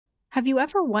Have you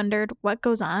ever wondered what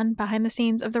goes on behind the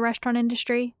scenes of the restaurant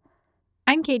industry?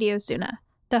 I'm Katie Osuna,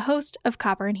 the host of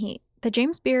Copper and Heat, the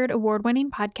James Beard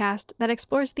award-winning podcast that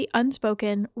explores the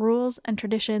unspoken rules and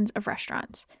traditions of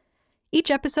restaurants. Each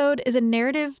episode is a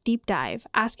narrative deep dive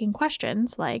asking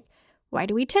questions like, why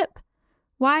do we tip?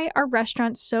 Why are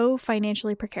restaurants so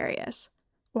financially precarious?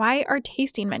 Why are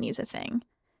tasting menus a thing?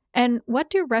 And what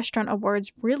do restaurant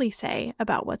awards really say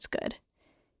about what's good?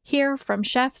 Hear from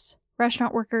chefs,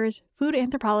 restaurant workers, food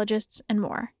anthropologists, and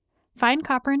more. Find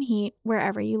Copper and Heat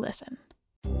wherever you listen.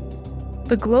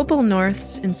 The global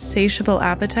north's insatiable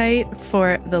appetite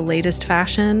for the latest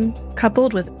fashion,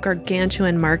 coupled with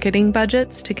gargantuan marketing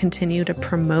budgets to continue to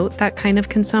promote that kind of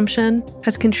consumption,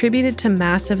 has contributed to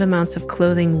massive amounts of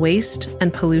clothing waste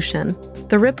and pollution.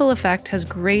 The ripple effect has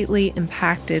greatly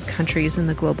impacted countries in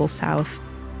the global south.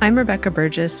 I'm Rebecca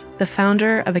Burgess, the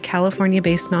founder of a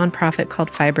California-based nonprofit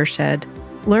called Fibershed.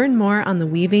 Learn more on the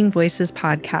Weaving Voices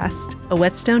podcast, a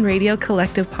Whetstone Radio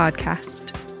Collective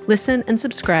podcast. Listen and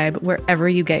subscribe wherever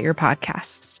you get your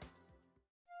podcasts.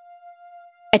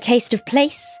 A taste of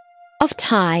place, of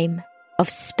time, of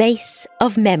space,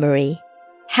 of memory.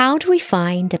 How do we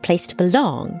find a place to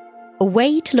belong, a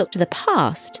way to look to the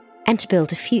past and to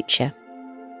build a future?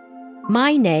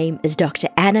 My name is Dr.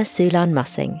 Anna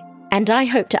Sulan-Mussing, and I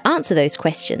hope to answer those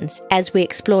questions as we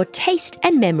explore taste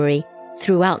and memory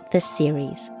throughout this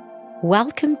series.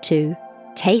 Welcome to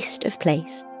Taste of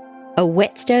Place, a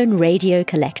Whetstone Radio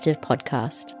Collective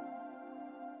podcast.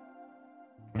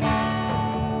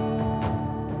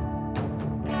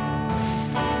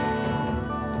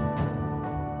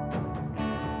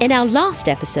 In our last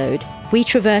episode, we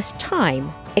traversed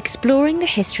time, exploring the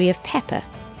history of pepper.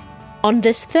 On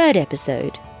this third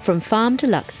episode, From Farm to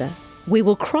Laksa, we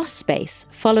will cross space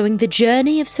following the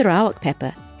journey of Sarawak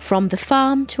pepper from the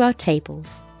farm to our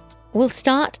tables. We'll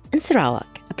start in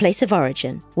Sarawak, a place of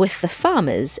origin, with the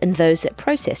farmers and those that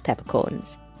process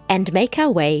peppercorns, and make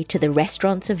our way to the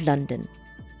restaurants of London.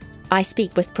 I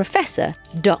speak with Professor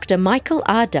Dr. Michael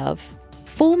R. Dove,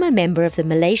 former member of the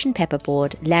Malaysian Pepper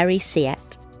Board Larry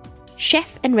Siat,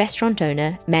 chef and restaurant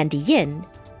owner Mandy Yin,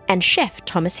 and chef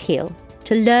Thomas Heel,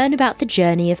 to learn about the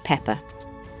journey of pepper.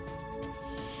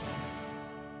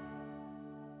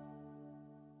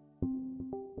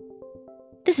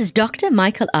 This is Dr.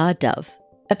 Michael R. Dove,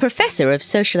 a professor of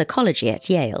social ecology at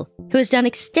Yale, who has done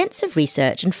extensive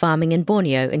research in farming in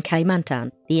Borneo and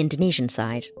Kalimantan, the Indonesian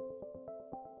side.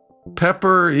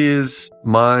 Pepper is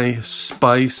my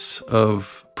spice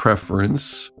of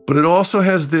preference, but it also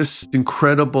has this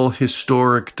incredible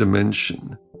historic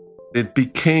dimension. It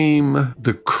became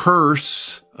the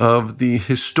curse of the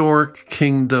historic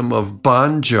kingdom of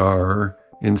Banjar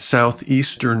in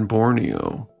southeastern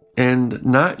Borneo. And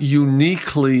not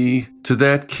uniquely to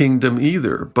that kingdom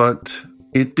either, but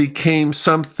it became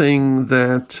something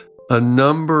that a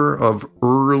number of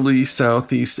early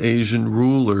Southeast Asian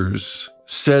rulers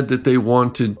said that they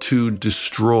wanted to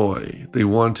destroy. They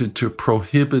wanted to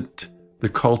prohibit the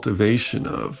cultivation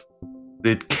of.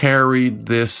 It carried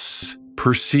this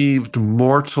perceived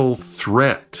mortal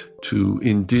threat to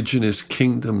indigenous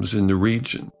kingdoms in the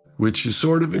region, which is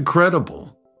sort of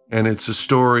incredible. And it's a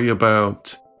story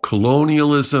about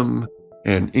colonialism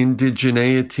and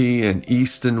indigeneity and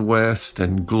East and West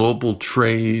and global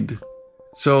trade.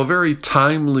 So a very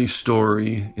timely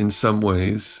story in some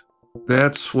ways.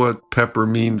 That's what pepper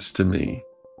means to me.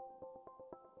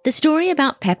 The story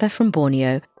about pepper from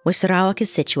Borneo, where Sarawak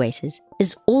is situated,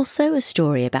 is also a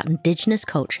story about indigenous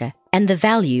culture and the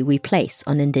value we place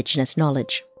on indigenous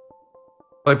knowledge.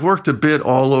 I've worked a bit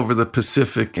all over the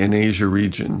Pacific and Asia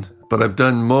region, but I've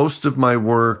done most of my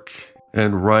work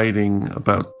and writing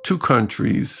about two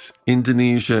countries,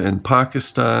 Indonesia and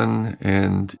Pakistan,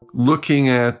 and looking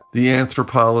at the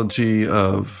anthropology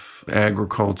of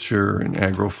agriculture and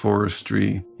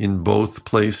agroforestry in both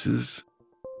places.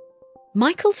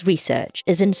 Michael's research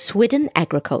is in Swidden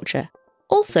agriculture,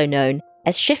 also known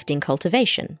as shifting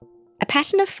cultivation, a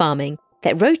pattern of farming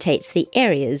that rotates the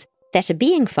areas that are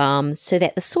being farmed so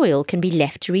that the soil can be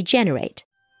left to regenerate.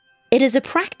 It is a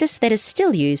practice that is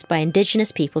still used by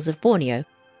indigenous peoples of Borneo,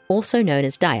 also known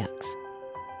as Dayaks.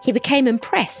 He became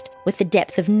impressed with the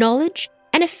depth of knowledge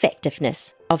and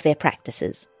effectiveness of their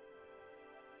practices.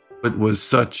 It was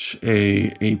such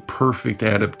a perfect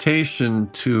adaptation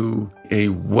to a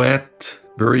wet,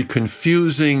 very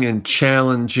confusing and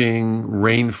challenging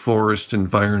rainforest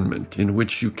environment in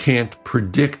which you can't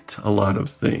predict a lot of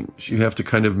things. You have to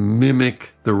kind of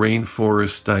mimic the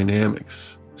rainforest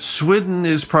dynamics. Swidden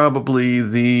is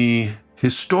probably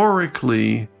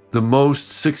historically the most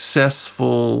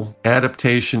successful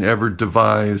adaptation ever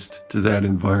devised to that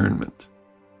environment.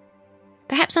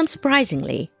 Perhaps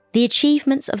unsurprisingly, the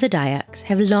achievements of the Dayaks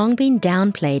have long been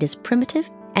downplayed as primitive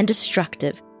and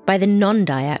destructive by the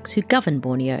non-Dayaks who govern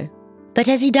Borneo. But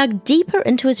as he dug deeper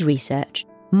into his research,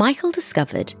 Michael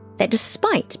discovered that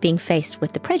despite being faced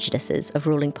with the prejudices of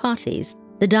ruling parties,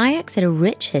 the Dayaks had a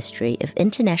rich history of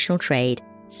international trade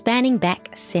spanning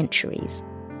back centuries.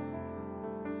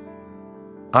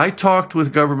 I talked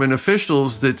with government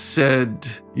officials that said,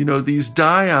 these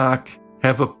Dayak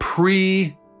have a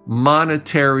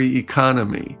pre-monetary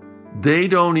economy. They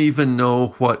don't even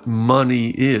know what money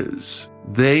is.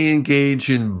 They engage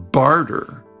in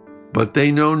barter, but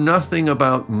they know nothing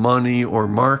about money or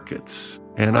markets.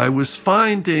 And I was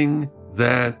finding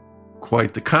that,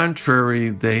 quite the contrary,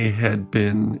 they had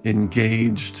been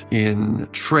engaged in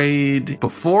trade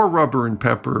before rubber and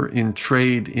pepper, in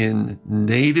trade in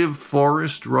native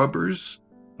forest rubbers.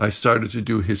 I started to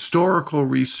do historical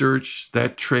research.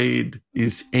 That trade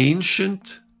is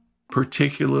ancient,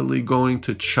 particularly going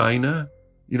to China.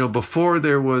 Before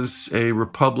there was a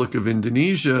Republic of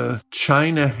Indonesia,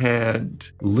 China had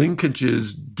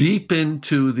linkages deep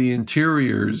into the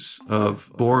interiors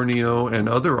of Borneo and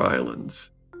other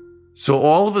islands. So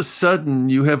all of a sudden,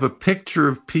 you have a picture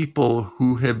of people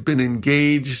who have been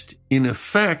engaged, in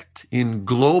effect, in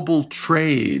global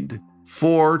trade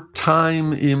for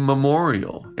time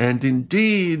immemorial. And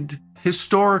indeed,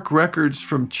 historic records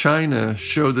from China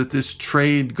show that this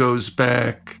trade goes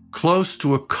back close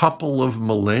to a couple of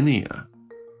millennia.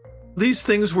 These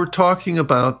things we're talking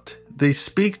about, they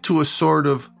speak to a sort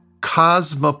of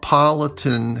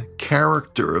cosmopolitan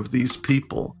character of these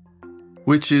people,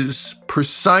 which is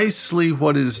precisely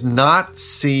what is not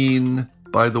seen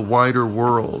by the wider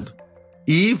world,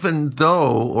 even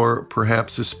though, or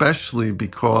perhaps especially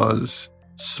because,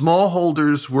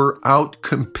 smallholders were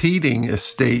out-competing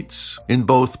estates in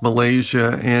both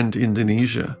Malaysia and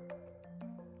Indonesia.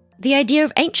 The idea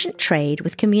of ancient trade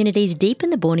with communities deep in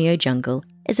the Borneo jungle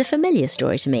is a familiar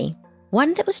story to me,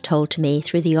 one that was told to me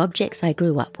through the objects I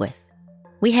grew up with.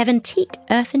 We have antique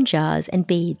earthen jars and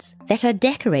beads that are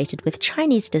decorated with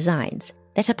Chinese designs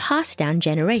that are passed down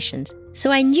generations,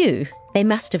 so I knew they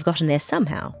must have gotten there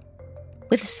somehow.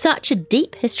 With such a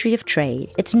deep history of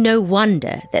trade, it's no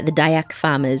wonder that the Dayak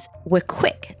farmers were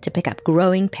quick to pick up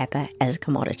growing pepper as a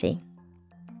commodity.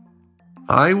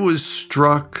 I was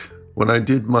struck when I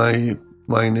did my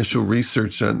initial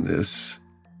research on this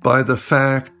by the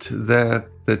fact that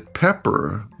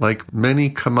pepper, like many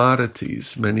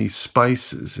commodities, many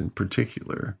spices in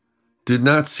particular, did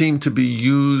not seem to be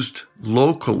used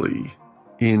locally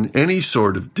in any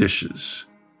sort of dishes.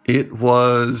 It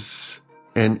was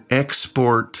an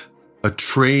export, a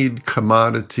trade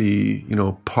commodity,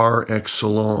 par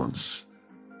excellence.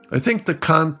 I think the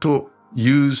Kanto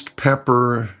used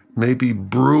pepper, maybe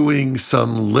brewing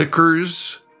some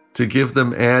liquors to give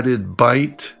them added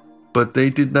bite, but they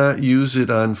did not use it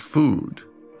on food.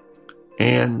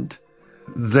 And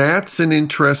that's an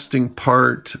interesting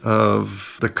part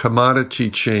of the commodity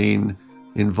chain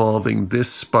involving this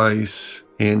spice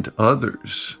and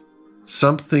others.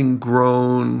 Something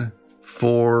grown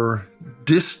for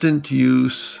distant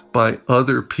use by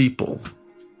other people.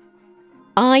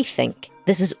 I think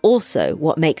this is also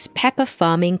what makes pepper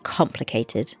farming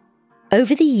complicated.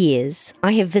 Over the years,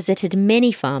 I have visited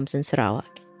many farms in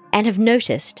Sarawak and have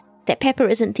noticed that pepper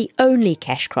isn't the only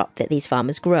cash crop that these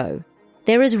farmers grow.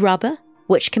 There is rubber,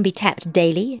 which can be tapped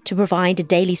daily to provide a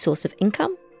daily source of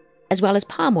income, as well as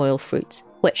palm oil fruits,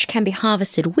 which can be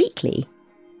harvested weekly.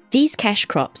 These cash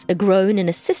crops are grown in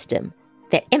a system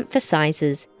that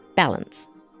emphasizes balance.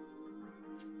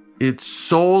 It's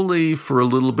solely for a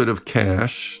little bit of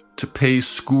cash to pay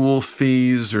school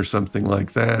fees or something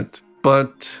like that,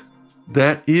 but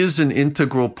that is an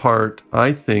integral part,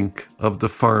 I think, of the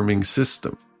farming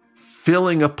system.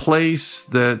 Filling a place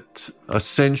that a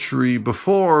century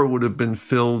before would have been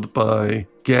filled by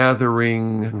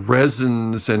gathering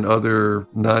resins and other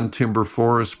non-timber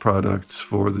forest products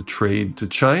for the trade to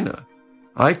China.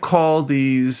 I call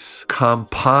these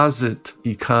composite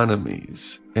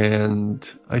economies, and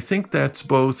I think that's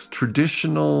both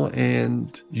traditional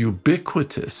and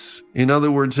ubiquitous. In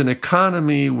other words, an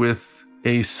economy with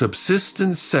a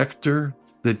subsistence sector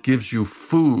that gives you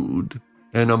food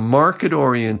and a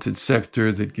market-oriented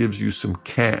sector that gives you some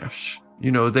cash.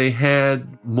 They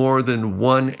had more than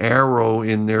one arrow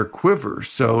in their quiver.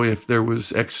 So if there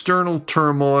was external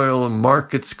turmoil and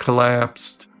markets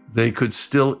collapsed, they could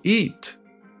still eat.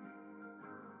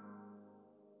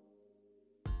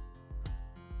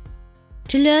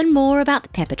 To learn more about the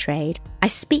pepper trade, I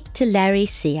speak to Larry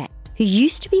Siak, who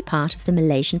used to be part of the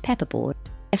Malaysian Pepper Board,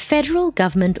 a federal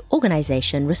government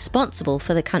organisation responsible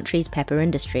for the country's pepper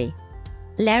industry.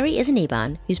 Larry is an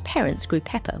Iban whose parents grew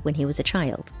pepper when he was a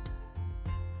child.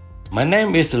 My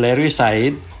name is Larry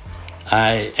Said.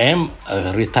 I am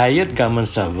a retired government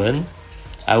servant.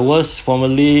 I was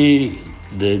formerly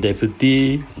the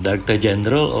Deputy Director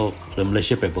General of the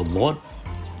Malaysia Pepper Board.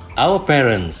 Our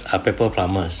parents are pepper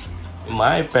farmers.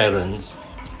 My parents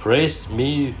raised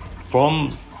me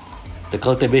from the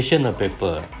cultivation of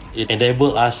pepper. It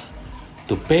enabled us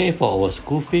to pay for our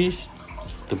school fees,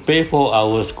 to pay for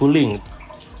our schooling.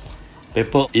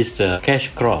 Pepper is a cash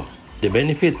crop. The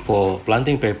benefit for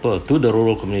planting pepper to the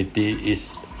rural community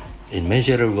is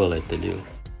immeasurable, I tell you.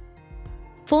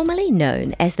 Formerly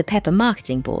known as the Pepper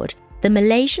Marketing Board, the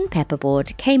Malaysian Pepper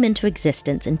Board came into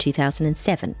existence in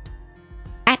 2007.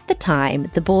 At the time,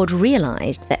 the board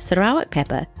realised that Sarawak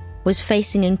pepper was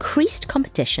facing increased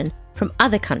competition from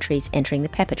other countries entering the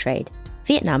pepper trade,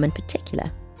 Vietnam in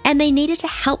particular, and they needed to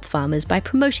help farmers by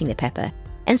promoting the pepper,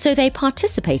 and so they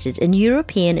participated in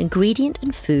European ingredient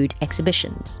and food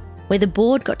exhibitions, where the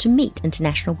board got to meet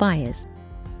international buyers.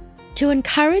 To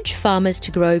encourage farmers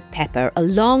to grow pepper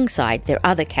alongside their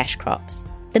other cash crops,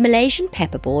 the Malaysian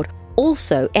Pepper Board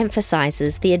also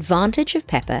emphasises the advantage of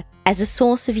pepper as a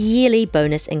source of yearly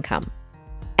bonus income.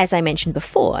 As I mentioned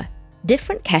before,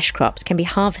 different cash crops can be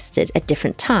harvested at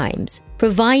different times,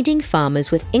 providing farmers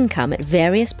with income at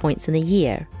various points in the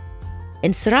year.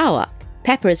 In Sarawak,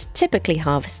 pepper is typically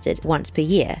harvested once per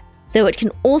year, though it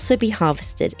can also be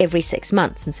harvested every 6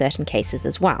 months in certain cases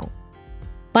as well.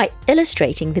 By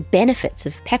illustrating the benefits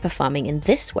of pepper farming in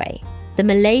this way, the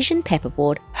Malaysian Pepper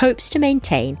Board hopes to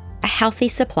maintain a healthy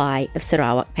supply of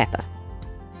Sarawak pepper.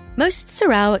 Most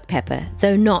Sarawak pepper,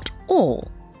 though not all,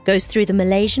 goes through the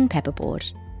Malaysian Pepper Board.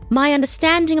 My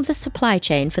understanding of the supply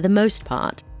chain for the most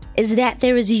part is that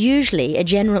there is usually a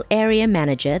general area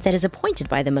manager that is appointed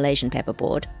by the Malaysian Pepper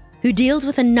Board who deals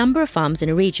with a number of farms in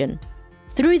a region.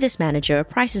 Through this manager, a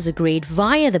price is agreed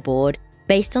via the board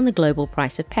based on the global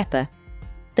price of pepper.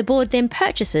 The board then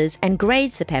purchases and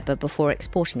grades the pepper before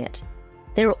exporting it.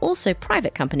 There are also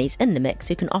private companies in the mix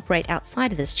who can operate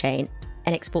outside of this chain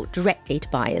and export directly to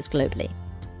buyers globally.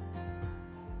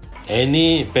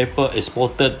 Any pepper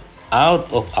exported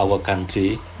out of our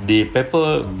country, the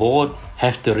pepper board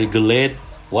has to regulate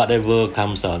whatever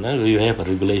comes out. We have a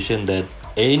regulation that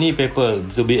any pepper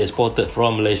to be exported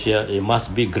from Malaysia, it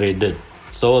must be graded.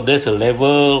 So there's a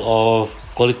level of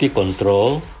quality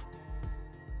control.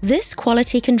 This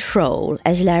quality control,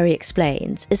 as Larry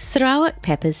explains, is Sarawak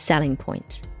pepper's selling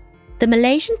point. The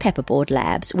Malaysian Pepper Board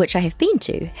labs, which I have been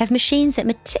to, have machines that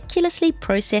meticulously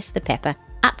process the pepper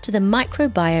up to the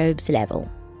microbiomes level.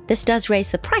 This does raise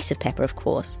the price of pepper, of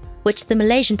course, which the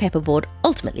Malaysian Pepper Board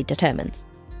ultimately determines.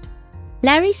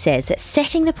 Larry says that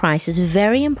setting the price is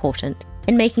very important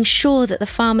in making sure that the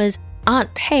farmers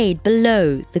aren't paid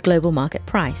below the global market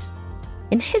price.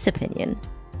 In his opinion,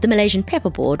 the Malaysian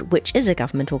Pepper Board, which is a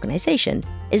government organisation,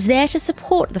 is there to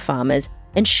support the farmers,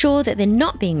 ensure that they're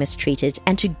not being mistreated,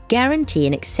 and to guarantee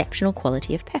an exceptional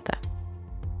quality of pepper.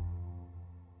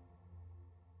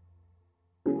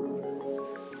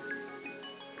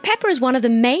 Pepper is one of the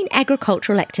main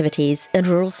agricultural activities in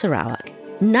rural Sarawak.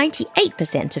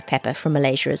 98% of pepper from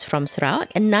Malaysia is from Sarawak,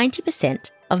 and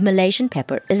 90% of Malaysian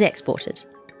pepper is exported.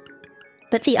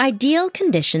 But the ideal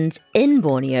conditions in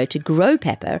Borneo to grow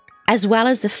pepper, as well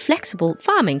as the flexible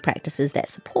farming practices that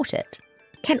support it,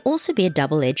 can also be a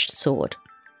double-edged sword.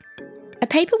 A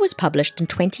paper was published in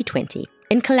 2020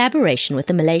 in collaboration with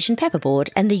the Malaysian Pepper Board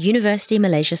and the University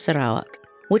Malaysia Sarawak,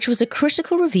 which was a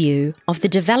critical review of the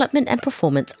development and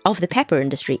performance of the pepper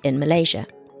industry in Malaysia.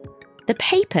 The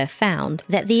paper found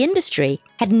that the industry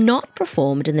had not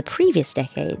performed in the previous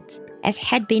decades as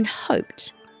had been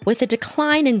hoped, with a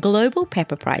decline in global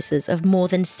pepper prices of more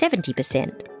than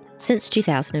 70% since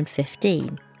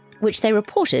 2015, which they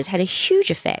reported had a huge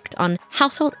effect on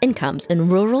household incomes in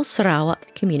rural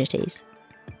Sarawak communities.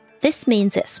 This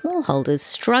means that smallholders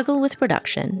struggle with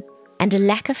production and a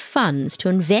lack of funds to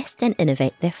invest and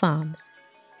innovate their farms.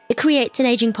 It creates an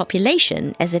aging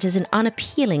population as it is an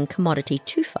unappealing commodity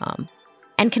to farm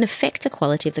and can affect the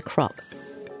quality of the crop.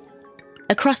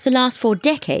 Across the last 4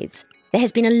 decades, there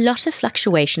has been a lot of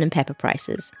fluctuation in pepper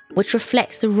prices, which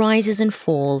reflects the rises and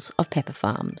falls of pepper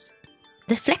farms.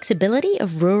 The flexibility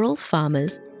of rural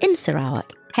farmers in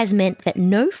Sarawak has meant that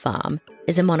no farm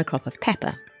is a monocrop of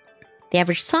pepper. The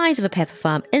average size of a pepper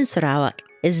farm in Sarawak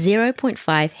is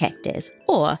 0.5 hectares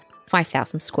or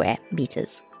 5,000 square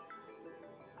meters.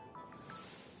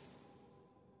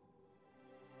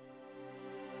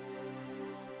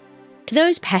 To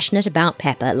those passionate about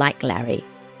pepper like Larry,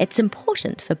 it's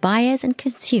important for buyers and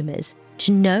consumers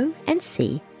to know and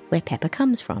see where pepper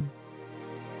comes from.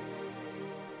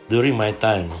 during my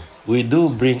time, we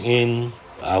do bring in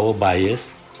our buyers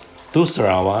to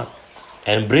Sarawak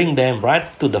and bring them right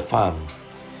to the farm,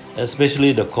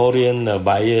 especially the Korean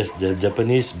buyers, the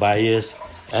Japanese buyers,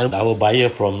 and our buyer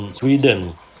from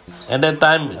Sweden. At that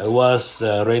time, it was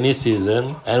rainy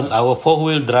season, and our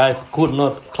four-wheel drive could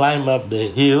not climb up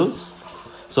the hill.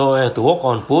 So I had to walk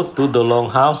on foot to the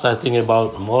longhouse, I think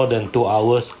about more than 2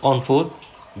 hours on foot.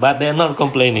 But they're not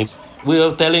complaining. We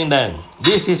were telling them,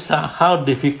 this is how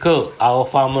difficult our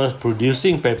farmers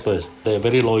producing peppers. They're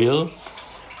very loyal.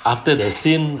 After they've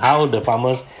seen how the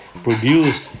farmers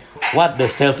produce what they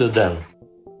sell to them.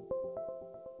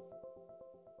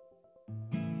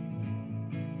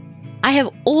 I have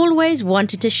always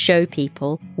wanted to show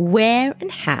people where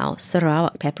and how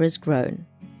Sarawak pepper is grown.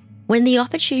 When the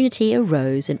opportunity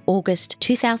arose in August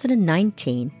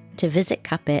 2019 to visit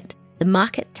Kapit, the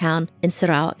market town in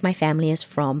Sarawak my family is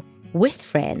from, with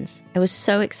friends, I was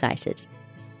so excited.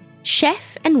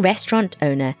 Chef and restaurant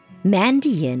owner Mandy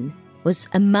Yin was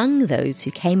among those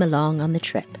who came along on the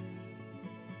trip.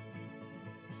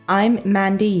 I'm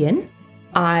Mandy Yin.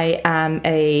 I am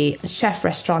a chef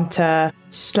restaurateur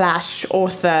 /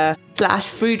 author /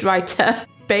 food writer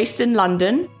based in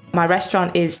London. My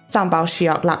restaurant is Sambal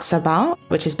Shiok Laksa Bao,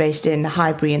 which is based in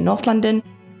Highbury in North London.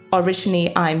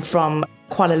 Originally, I'm from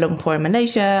Kuala Lumpur,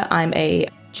 Malaysia. I'm a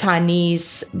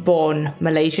Chinese-born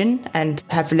Malaysian and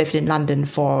have lived in London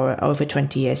for over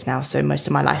 20 years now, so most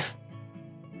of my life.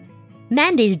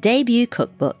 Mandy's debut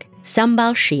cookbook,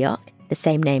 Sambal Shiok, the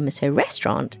same name as her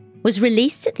restaurant, was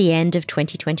released at the end of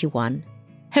 2021.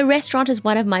 Her restaurant is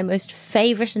one of my most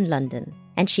favourite in London,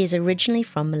 and she is originally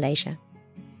from Malaysia.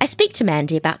 I speak to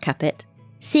Mandy about Kapit,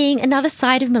 seeing another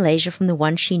side of Malaysia from the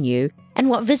one she knew, and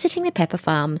what visiting the pepper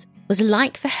farms was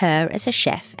like for her as a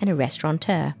chef and a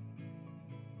restaurateur.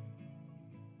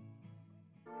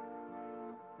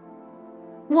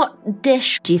 What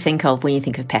dish do you think of when you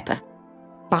think of pepper?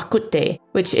 Bak kut teh,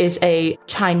 which is a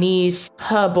Chinese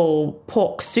herbal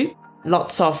pork soup.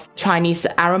 Lots of Chinese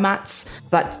aromats,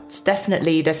 but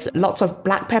definitely there's lots of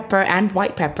black pepper and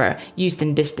white pepper used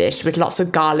in this dish with lots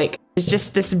of garlic. It's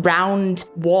just this round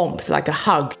warmth, like a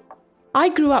hug. I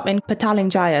grew up in Petaling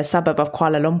Jaya, suburb of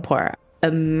Kuala Lumpur,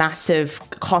 a massive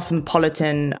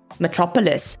cosmopolitan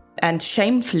metropolis. And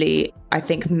shamefully, I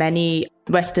think many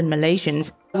Western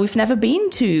Malaysians, we've never been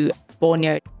to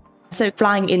Borneo. So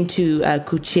flying into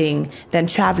Kuching, then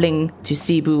traveling to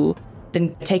Cebu,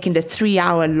 then taking the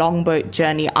 3-hour longboat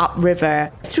journey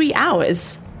upriver. 3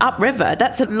 hours upriver,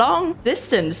 that's a long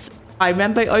distance. I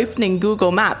remember opening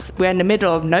Google Maps, we're in the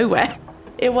middle of nowhere.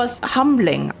 It was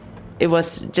humbling. It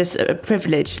was just a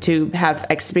privilege to have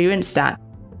experienced that.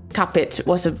 Kapit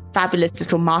was a fabulous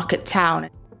little market town,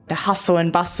 the hustle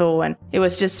and bustle, and it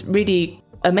was just really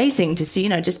amazing to see,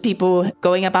 just people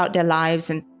going about their lives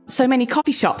and so many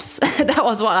coffee shops. That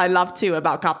was what I loved too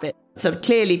about Kapit. So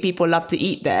clearly people love to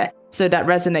eat there. So that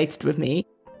resonated with me.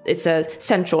 It's a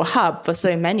central hub for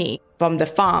so many. From the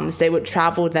farms, they would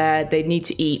travel there, they need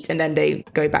to eat, and then they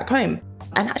go back home.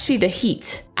 And actually the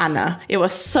heat, Anna, it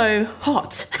was so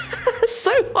hot.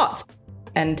 So hot.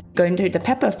 And going to the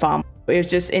pepper farm, it was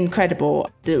just incredible.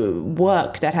 The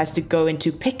work that has to go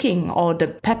into picking all the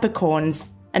peppercorns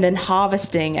and then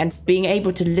harvesting and being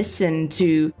able to listen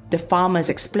to the farmers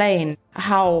explain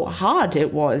how hard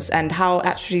it was and how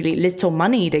actually little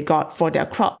money they got for their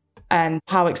crop. And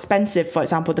how expensive, for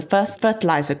example, the first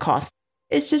fertilizer cost.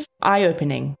 It's just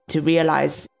eye-opening to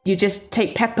realize you just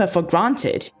take pepper for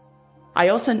granted. I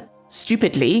also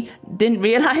stupidly didn't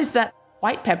realize that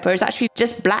white pepper is actually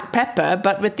just black pepper,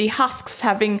 but with the husks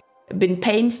having been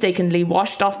painstakingly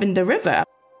washed off in the river.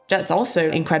 That's also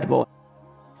incredible.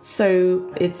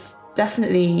 So it's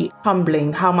definitely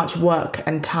humbling how much work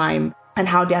and time and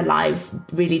how their lives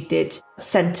really did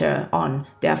center on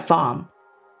their farm.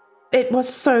 It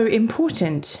was so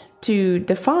important to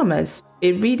the farmers.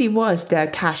 It really was their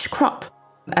cash crop,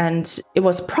 and it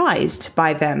was prized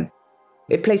by them.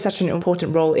 It plays such an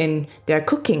important role in their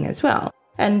cooking as well.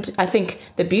 And I think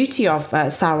the beauty of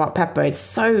Sarawak pepper, it's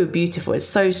so beautiful, it's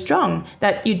so strong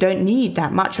that you don't need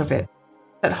that much of it.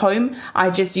 At home, I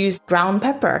just use ground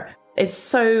pepper. It's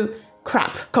so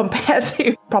crap compared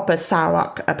to proper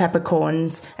Sarawak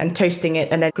peppercorns and toasting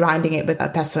it and then grinding it with a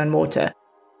pestle and mortar.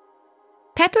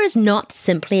 Pepper is not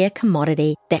simply a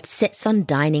commodity that sits on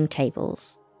dining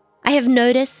tables. I have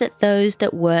noticed that those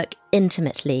that work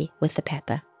intimately with the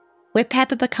pepper, where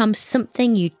pepper becomes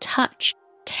something you touch,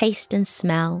 taste and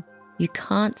smell, you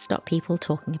can't stop people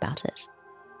talking about it.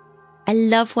 I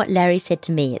love what Larry said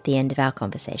to me at the end of our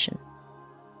conversation.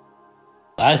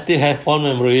 I still have fond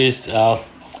memories of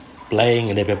playing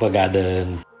in the pepper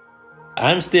garden.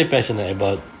 I'm still passionate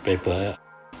about pepper.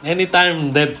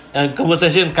 Anytime that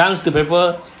conversation comes to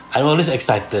pepper, I'm always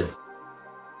excited.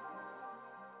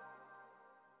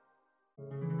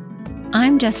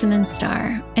 I'm Jessamine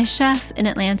Starr, a chef in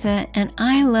Atlanta, and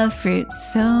I love fruit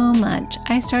so much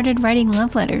I started writing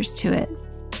love letters to it.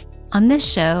 On this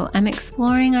show, I'm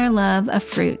exploring our love of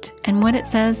fruit and what it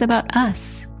says about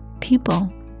us,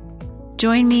 people.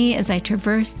 Join me as I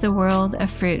traverse the world of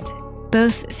fruit,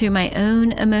 both through my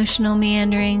own emotional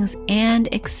meanderings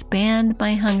and expand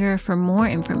my hunger for more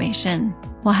information,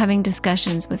 while having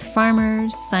discussions with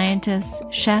farmers, scientists,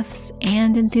 chefs,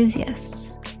 and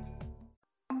enthusiasts.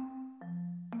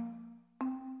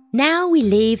 Now we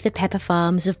leave the pepper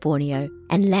farms of Borneo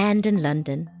and land in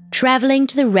London, travelling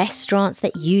to the restaurants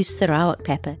that use Sarawak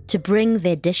pepper to bring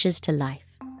their dishes to life.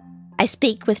 I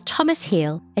speak with Thomas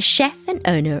Heel, a chef and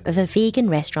owner of a vegan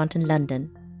restaurant in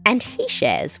London, and he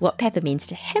shares what pepper means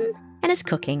to him and his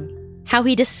cooking, how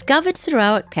he discovered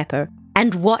Sarawak pepper,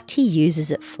 and what he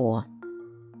uses it for.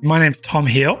 My name's Tom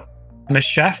Heel. I'm a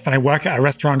chef and I work at a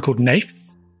restaurant called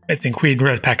Nafes. It's in Queen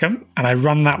Road, Peckham, and I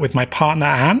run that with my partner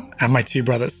Anne and my two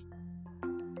brothers.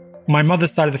 My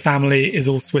mother's side of the family is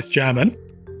all Swiss German,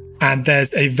 and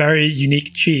there's a very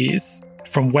unique cheese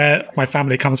from where my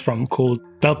family comes from called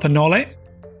Belpanole,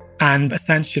 and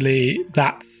essentially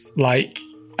that's like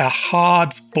a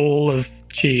hard ball of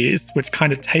cheese which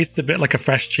kind of tastes a bit like a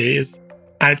fresh cheese,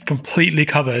 and it's completely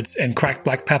covered in cracked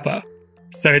black pepper.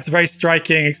 So it's a very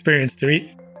striking experience to eat,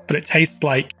 but it tastes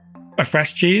like a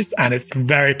fresh cheese and it's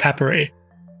very peppery.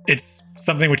 It's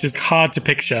something which is hard to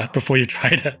picture before you've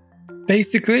tried it.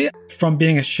 Basically, from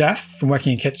being a chef, from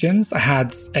working in kitchens, I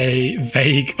had a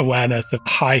vague awareness of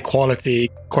high quality,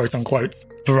 quote unquote,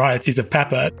 varieties of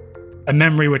pepper. A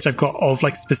memory which I've got of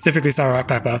like specifically Sarawak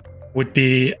pepper would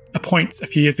be a point a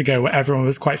few years ago where everyone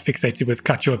was quite fixated with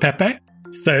cacio e pepe.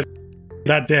 So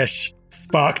that dish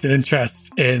sparked an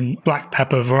interest in black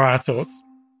pepper varietals.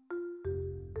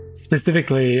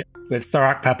 Specifically with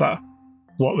Sarawak pepper,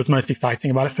 what was most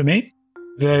exciting about it for me?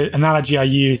 The analogy I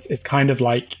use is kind of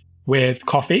like with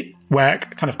coffee, where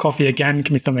kind of coffee again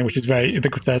can be something which is very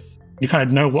ubiquitous. You kind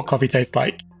of know what coffee tastes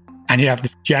like, and you have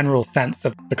this general sense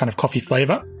of the kind of coffee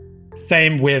flavor.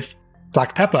 Same with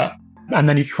black pepper. And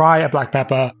then you try a black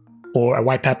pepper or a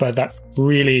white pepper that's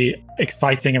really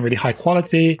exciting and really high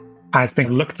quality, and it's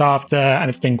been looked after and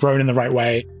it's been grown in the right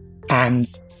way. And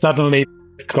suddenly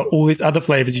it's got all these other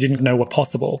flavors you didn't know were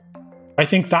possible. I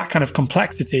think that kind of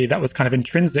complexity that was kind of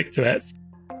intrinsic to it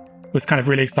was kind of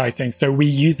really exciting. So we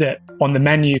use it on the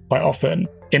menu quite often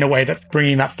in a way that's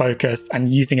bringing that focus and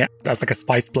using it as like a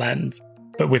spice blend,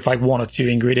 but with like one or two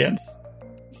ingredients.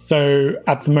 So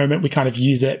at the moment, we kind of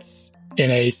use it in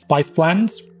a spice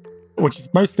blend, which is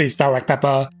mostly Sarawak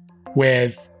pepper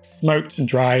with smoked and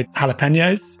dried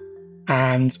jalapenos,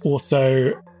 and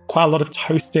also quite a lot of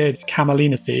toasted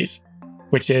camelina seed,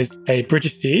 which is a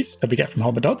British seed that we get from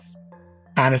Homadots,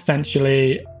 and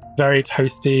essentially very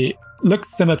toasty, looks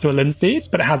similar to a linseed,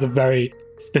 but it has a very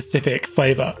specific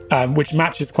flavor, which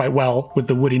matches quite well with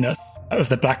the woodiness of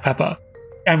the black pepper.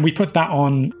 And we put that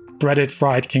on breaded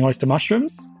fried king oyster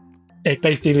mushrooms. It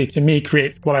basically, to me,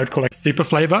 creates what I would call a super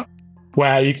flavor,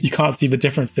 where you can't see the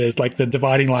differences, like the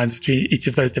dividing lines between each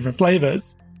of those different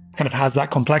flavors kind of has that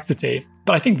complexity.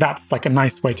 But I think that's like a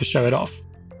nice way to show it off.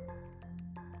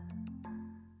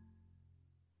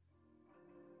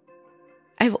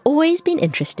 I've always been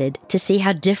interested to see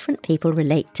how different people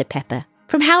relate to pepper,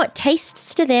 from how it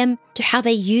tastes to them to how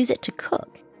they use it to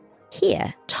cook.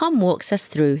 Here, Tom walks us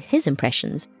through his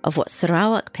impressions of what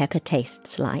Sarawak pepper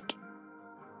tastes like.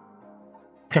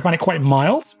 I find it quite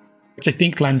mild, which I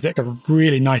think lends it a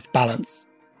really nice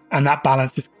balance. And that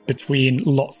balance is between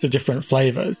lots of different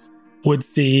flavors.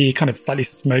 Woodsy, kind of slightly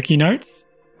smoky notes,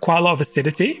 quite a lot of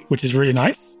acidity, which is really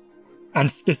nice. And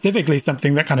specifically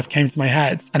something that kind of came to my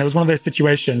head. And it was one of those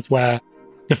situations where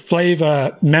the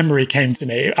flavor memory came to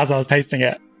me as I was tasting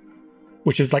it,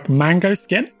 which is like mango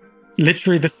skin,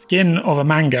 literally the skin of a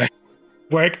mango,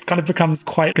 where it kind of becomes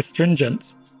quite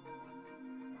astringent.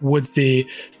 Woodsy,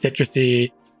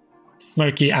 citrusy,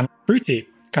 smoky and fruity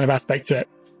kind of aspect to it.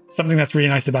 Something that's really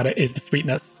nice about it is the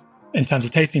sweetness. In terms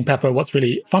of tasting pepper, what's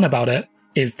really fun about it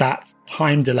is that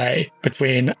time delay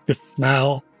between the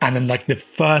smell and then like the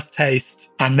first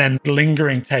taste and then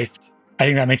lingering taste. I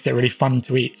think that makes it really fun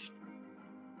to eat.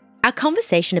 Our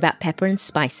conversation about pepper and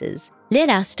spices led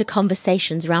us to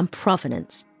conversations around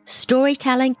provenance,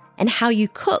 storytelling, and how you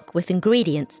cook with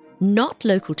ingredients not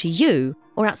local to you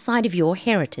or outside of your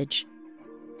heritage.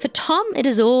 For Tom, it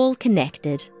is all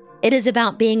connected. It is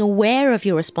about being aware of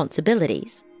your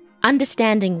responsibilities,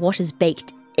 understanding what is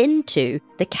baked into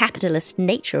the capitalist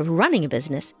nature of running a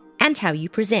business and how you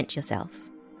present yourself?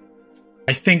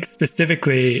 I think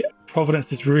specifically,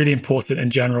 provenance is really important in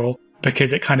general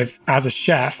because it kind of, as a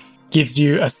chef, gives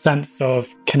you a sense of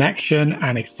connection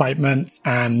and excitement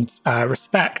and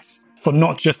respect for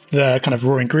not just the kind of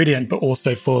raw ingredient, but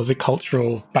also for the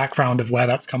cultural background of where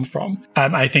that's come from.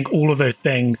 I think all of those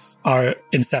things are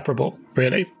inseparable,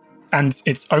 really. And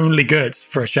it's only good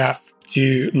for a chef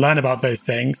to learn about those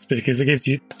things because it gives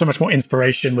you so much more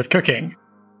inspiration with cooking.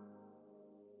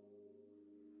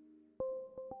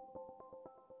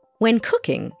 When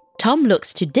cooking, Tom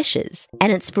looks to dishes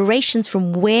and inspirations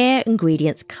from where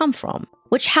ingredients come from,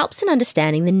 which helps in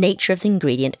understanding the nature of the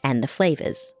ingredient and the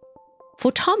flavours.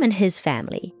 For Tom and his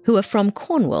family, who are from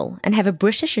Cornwall and have a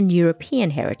British and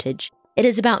European heritage, it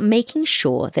is about making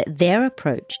sure that their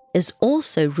approach is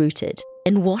also rooted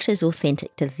in what is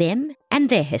authentic to them and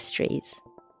their histories.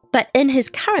 But in his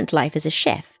current life as a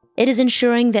chef, it is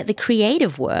ensuring that the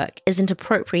creative work isn't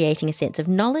appropriating a sense of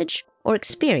knowledge or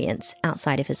experience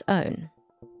outside of his own.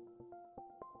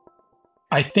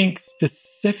 I think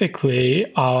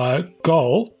specifically our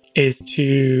goal is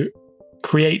to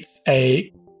create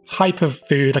a type of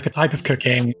food, like a type of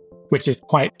cooking, which is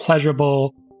quite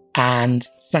pleasurable and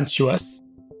sensuous,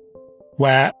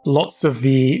 where lots of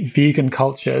the vegan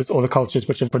cultures, or the cultures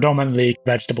which are predominantly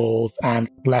vegetables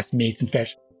and less meat and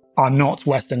fish, are not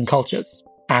Western cultures.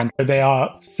 And they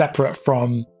are separate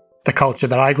from the culture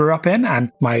that I grew up in and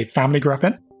my family grew up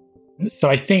in. So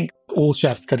I think all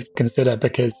chefs could consider,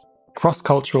 because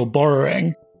cross-cultural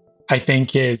borrowing, I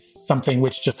think, is something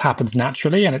which just happens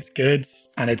naturally, and it's good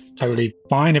and it's totally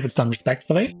fine if it's done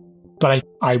respectfully. But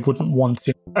I wouldn't want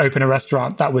to open a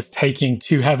restaurant that was taking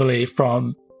too heavily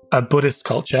from a Buddhist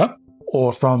culture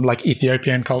or from like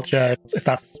Ethiopian culture, if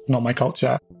that's not my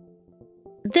culture.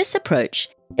 This approach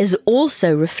is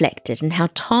also reflected in how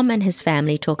Tom and his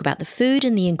family talk about the food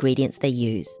and the ingredients they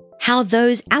use, how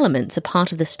those elements are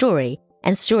part of the story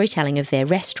and storytelling of their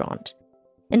restaurant.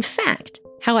 In fact,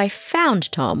 how I found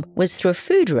Tom was through a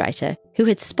food writer who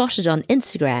had spotted on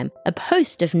Instagram a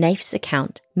post of Naif's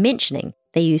account mentioning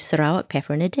they use Sarawak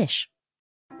pepper in a dish.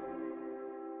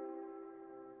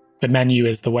 The menu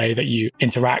is the way that you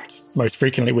interact most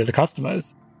frequently with the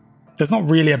customers. There's not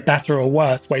really a better or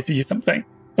worse way to use something,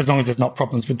 as long as there's not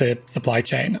problems with the supply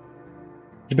chain.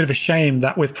 It's a bit of a shame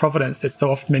that with provenance, it's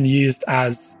so often been used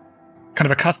as kind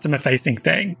of a customer-facing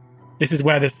thing. This is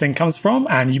where this thing comes from,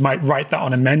 and you might write that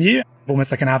on a menu, almost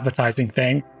like an advertising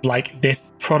thing, like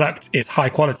this product is high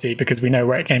quality because we know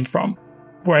where it came from.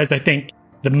 Whereas I think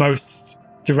the most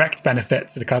direct benefit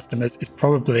to the customers is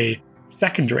probably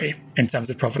secondary in terms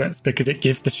of provenance, because it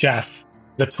gives the chef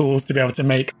the tools to be able to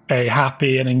make a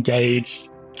happy and engaged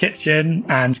kitchen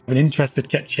and an interested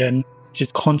kitchen, which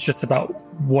is conscious about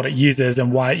what it uses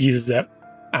and why it uses it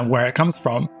and where it comes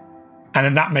from. And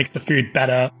then that makes the food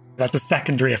better. That's a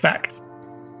secondary effect.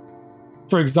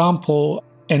 For example,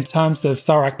 in terms of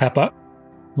Sarawak pepper,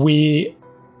 we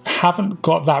haven't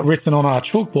got that written on our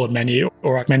chalkboard menu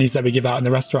or our menus that we give out in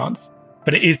the restaurants,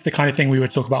 but it is the kind of thing we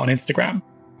would talk about on Instagram.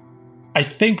 I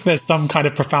think there's some kind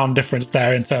of profound difference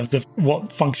there in terms of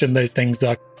what function those things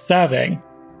are serving.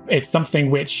 It's something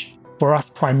which, for us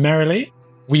primarily,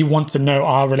 we want to know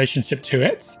our relationship to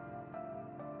it.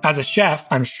 As a chef,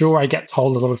 I'm sure I get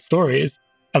told a lot of stories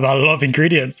about a lot of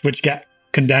ingredients which get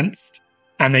condensed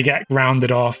and they get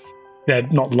rounded off. They're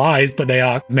not lies, but they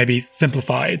are maybe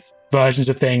simplified versions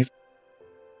of things.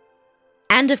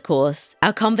 And of course,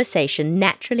 our conversation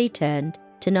naturally turned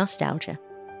to nostalgia.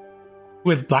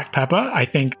 With black pepper, I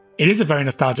think it is a very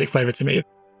nostalgic flavor to me.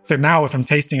 So now if I'm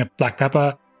tasting a black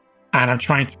pepper and I'm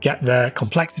trying to get the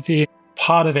complexity,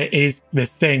 part of it is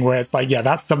this thing where it's like, yeah,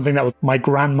 that's something that was my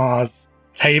grandma's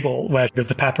table, where there's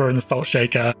the pepper and the salt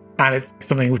shaker, and it's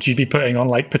something which you'd be putting on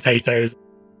like potatoes.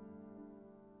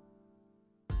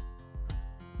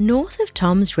 North of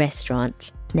Tom's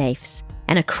restaurant, Naif's,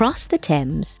 and across the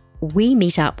Thames, we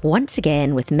meet up once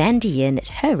again with Mandy Yin at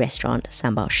her restaurant,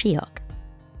 Sambal Shiok.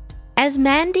 As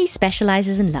Mandy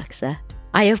specialises in laksa,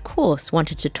 I of course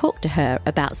wanted to talk to her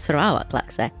about Sarawak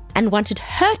laksa and wanted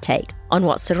her take on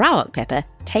what Sarawak pepper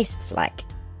tastes like.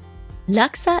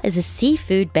 Laksa is a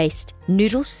seafood-based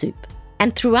noodle soup,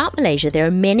 and throughout Malaysia there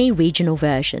are many regional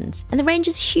versions, and the range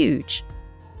is huge.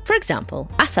 For example,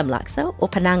 Asam laksa, or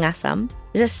Penang Asam,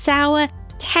 is a sour,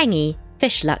 tangy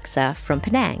fish laksa from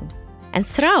Penang, and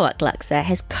Sarawak laksa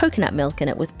has coconut milk in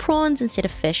it with prawns instead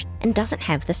of fish and doesn't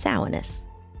have the sourness.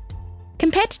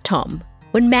 Compared to Tom,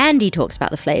 when Mandy talks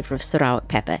about the flavour of Sarawak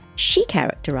pepper, she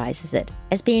characterises it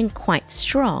as being quite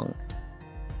strong.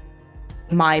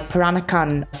 My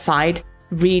Peranakan side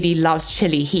really loves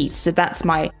chili heat. So that's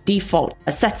my default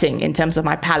setting in terms of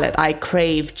my palate. I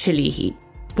crave chili heat.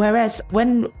 Whereas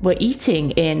when we're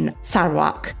eating in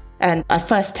Sarawak and I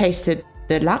first tasted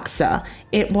the laksa,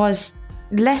 it was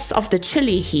less of the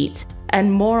chili heat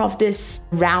and more of this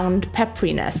round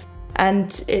pepperiness.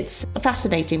 And it's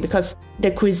fascinating because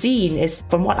the cuisine is,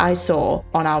 from what I saw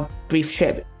on our brief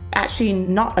trip, actually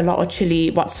not a lot of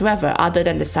chili whatsoever other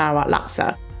than the Sarawak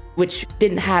laksa, which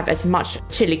didn't have as much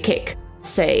chili kick,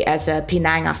 say, as a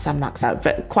Penang Assam laksa,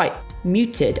 but quite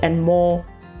muted and more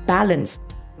balanced.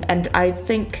 And I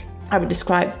think I would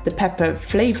describe the pepper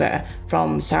flavor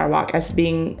from Sarawak as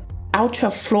being ultra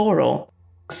floral,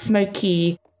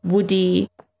 smoky, woody.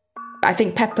 I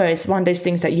think pepper is one of those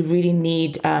things that you really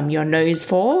need your nose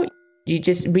for. You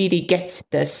just really get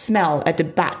the smell at the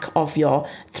back of your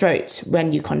throat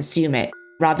when you consume it,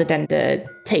 rather than the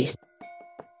taste.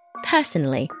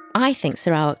 Personally, I think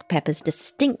Sarawak pepper's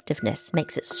distinctiveness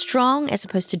makes it strong as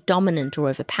opposed to dominant or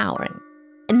overpowering.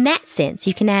 In that sense,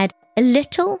 you can add a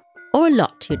little or a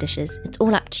lot to your dishes. It's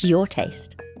all up to your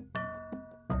taste.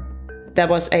 There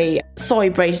was a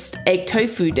soy-braised egg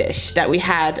tofu dish that we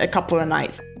had a couple of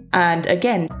nights. And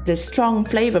again, the strong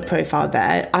flavor profile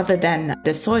there, other than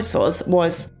the soy sauce,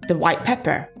 was the white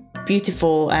pepper.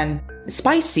 Beautiful and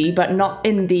spicy, but not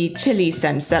in the chili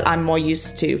sense that I'm more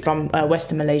used to from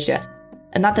Western Malaysia.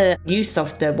 Another use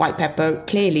of the white pepper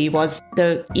clearly was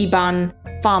the Iban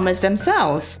farmers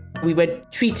themselves. We were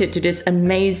treated to this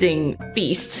amazing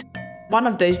feast. One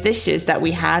of those dishes that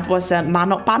we had was a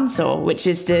manok banso, which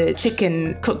is the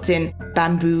chicken cooked in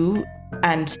bamboo.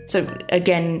 And so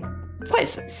again, quite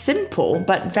simple,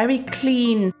 but very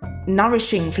clean,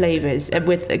 nourishing flavors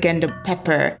with, again, the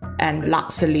pepper and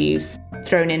laksa leaves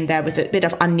thrown in there with a bit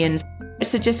of onions.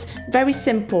 So just very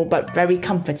simple, but very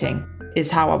comforting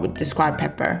is how I would describe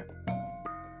pepper.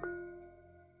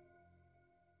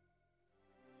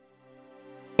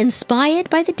 Inspired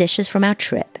by the dishes from our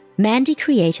trip, Mandy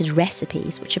created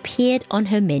recipes which appeared on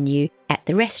her menu at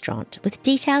the restaurant with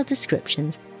detailed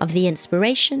descriptions of the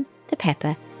inspiration, the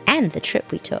pepper, and the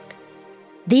trip we took.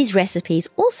 These recipes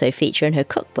also feature in her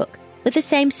cookbook with the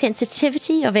same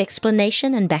sensitivity of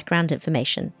explanation and background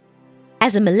information.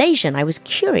 As a Malaysian, I was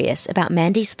curious about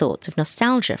Mandy's thoughts of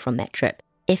nostalgia from that trip,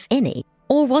 if any,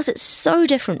 or was it so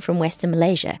different from Western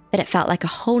Malaysia that it felt like a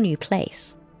whole new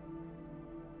place?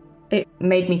 It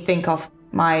made me think of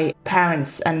my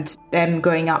parents and them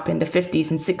growing up in the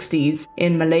 50s and 60s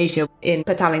in Malaysia, in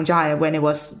Petaling Jaya, when it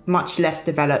was much less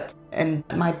developed. And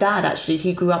my dad, actually,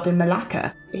 he grew up in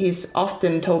Malacca. He's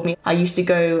often told me I used to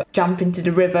go jump into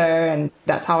the river, and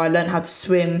that's how I learned how to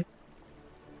swim.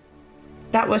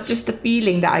 That was just the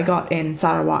feeling that I got in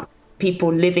Sarawak.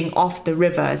 People living off the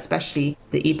river, especially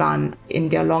the Iban, in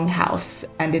their longhouse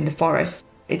and in the forest.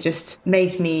 It just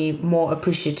made me more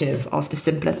appreciative of the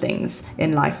simpler things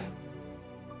in life.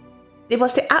 It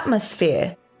was the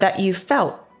atmosphere that you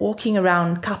felt walking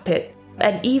around Kapit,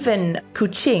 and even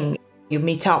Kuching. You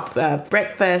meet up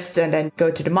breakfast and then go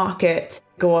to the market,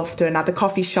 go off to another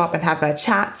coffee shop and have a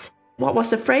chat. What was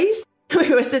the phrase?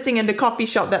 We were sitting in the coffee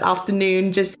shop that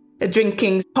afternoon, just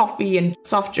drinking coffee and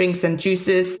soft drinks and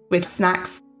juices with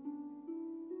snacks.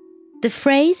 The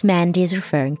phrase Mandy is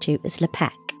referring to is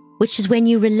lepak, which is when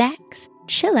you relax,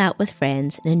 chill out with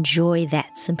friends and enjoy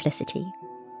that simplicity.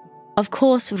 Of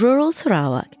course, rural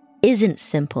Sarawak isn't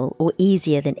simple or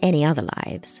easier than any other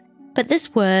lives, but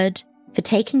this word for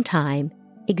taking time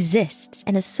exists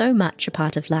and is so much a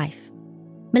part of life.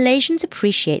 Malaysians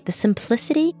appreciate the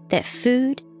simplicity that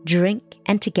food, drink,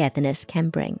 and togetherness can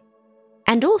bring.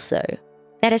 And also,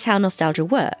 that is how nostalgia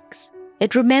works.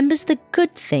 It remembers the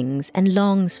good things and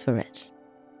longs for it.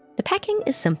 The packing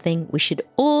is something we should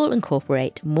all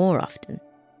incorporate more often.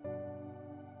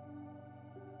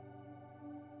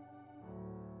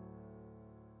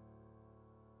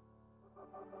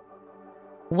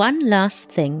 One last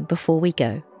thing before we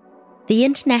go. The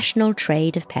international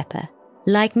trade of pepper,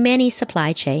 like many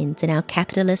supply chains in our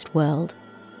capitalist world,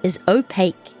 is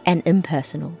opaque and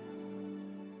impersonal.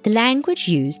 The language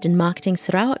used in marketing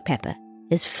Sarawak pepper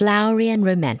is flowery and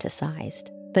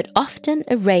romanticized, but often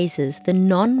erases the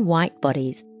non-white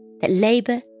bodies that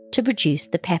labor to produce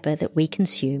the pepper that we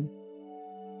consume.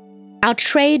 Our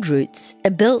trade routes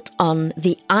are built on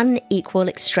the unequal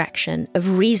extraction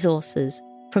of resources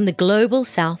from the global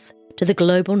south to the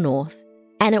global north,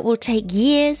 and it will take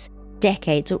years,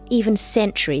 decades, or even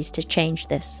centuries to change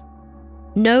this.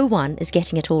 No one is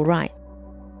getting it all right.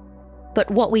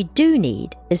 But what we do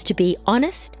need is to be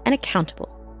honest and accountable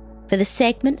for the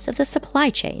segments of the supply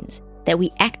chains that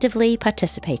we actively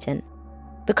participate in.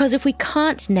 Because if we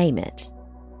can't name it,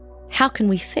 how can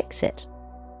we fix it?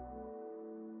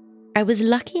 I was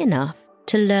lucky enough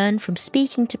to learn from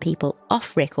speaking to people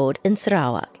off record in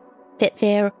Sarawak that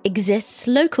there exists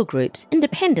local groups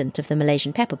independent of the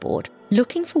Malaysian Pepper Board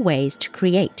looking for ways to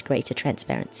create greater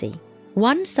transparency.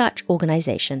 One such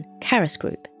organisation, Karis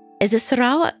Group, is a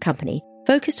Sarawak company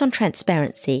focused on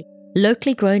transparency,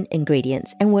 locally grown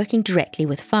ingredients and working directly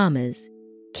with farmers.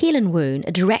 Keelan Woon,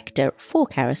 a director for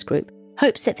Karis Group,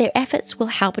 hopes that their efforts will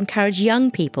help encourage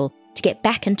young people to get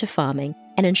back into farming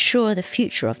and ensure the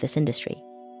future of this industry.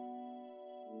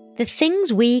 The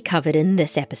things we covered in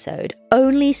this episode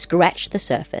only scratch the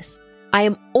surface. I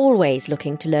am always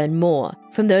looking to learn more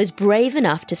from those brave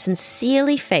enough to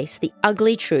sincerely face the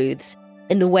ugly truths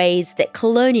in the ways that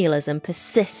colonialism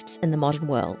persists in the modern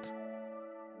world.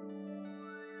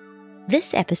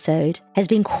 This episode has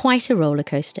been quite a roller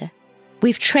coaster.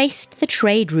 We've traced the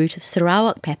trade route of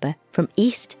Sarawak pepper from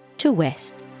east to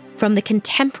west, from the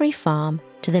contemporary farm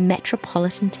to the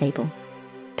metropolitan table.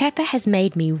 Pepper has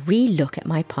made me re-look at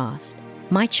my past,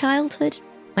 my childhood,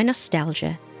 my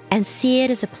nostalgia, and see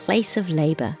it as a place of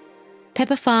labour.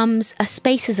 Pepper farms are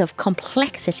spaces of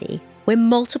complexity where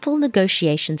multiple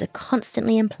negotiations are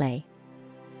constantly in play.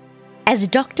 As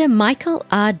Dr. Michael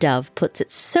R. Dove puts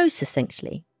it so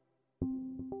succinctly,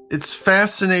 it's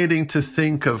fascinating to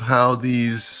think of how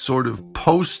these sort of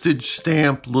postage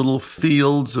stamp little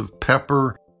fields of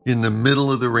pepper in the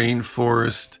middle of the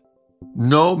rainforest,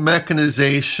 no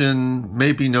mechanization,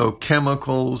 maybe no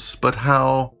chemicals, but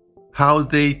how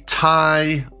they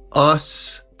tie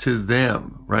us to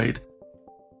them, right?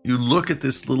 You look at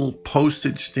this little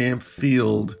postage stamp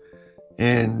field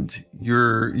and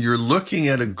you're looking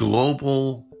at a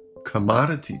global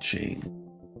commodity chain.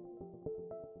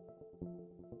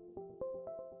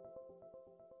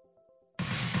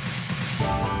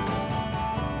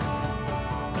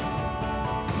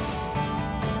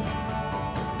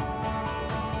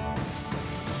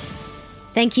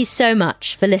 Thank you so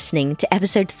much for listening to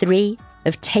episode 3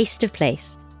 of Taste of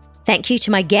Place. Thank you to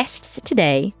my guests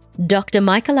today, Dr.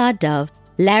 Michael R. Dove,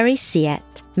 Larry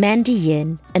Siat, Mandy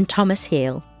Yin, and Thomas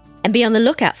Heal, and be on the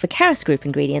lookout for Karis Group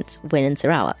ingredients when in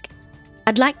Sarawak.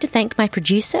 I'd like to thank my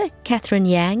producer, Catherine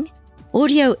Yang,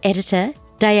 audio editor,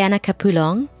 Diana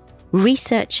Kapulong,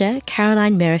 researcher,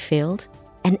 Caroline Merrifield,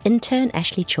 and intern,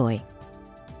 Ashley Choi.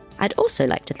 I'd also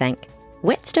like to thank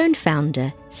Whetstone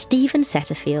founder, Stephen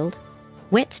Satterfield,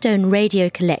 Whetstone Radio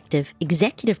Collective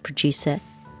executive producer,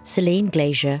 Celine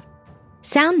Glazier,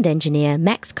 sound engineer,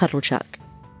 Max Cuddlechuck,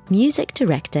 music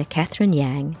director, Catherine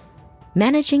Yang,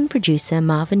 managing producer,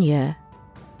 Marvin Yer,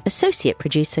 associate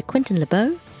producer, Quentin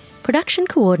LeBeau, production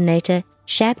coordinator,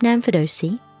 Shabnam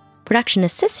Fidosi, production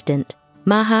assistant,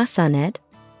 Maha Saned,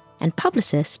 and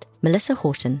publicist, Melissa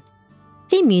Horton.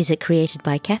 Theme music created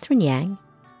by Catherine Yang,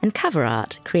 and cover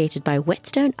art created by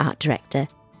Whetstone art director,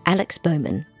 Alex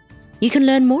Bowman. You can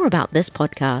learn more about this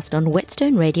podcast on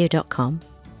whetstoneradio.com,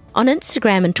 on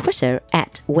Instagram and Twitter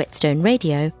at Whetstone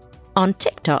Radio, on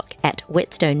TikTok at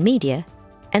Whetstone Media,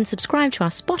 and subscribe to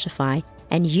our Spotify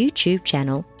and YouTube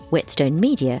channel, Whetstone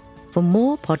Media, for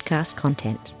more podcast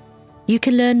content. You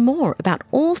can learn more about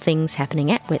all things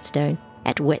happening at Whetstone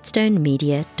at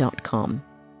whetstonemedia.com.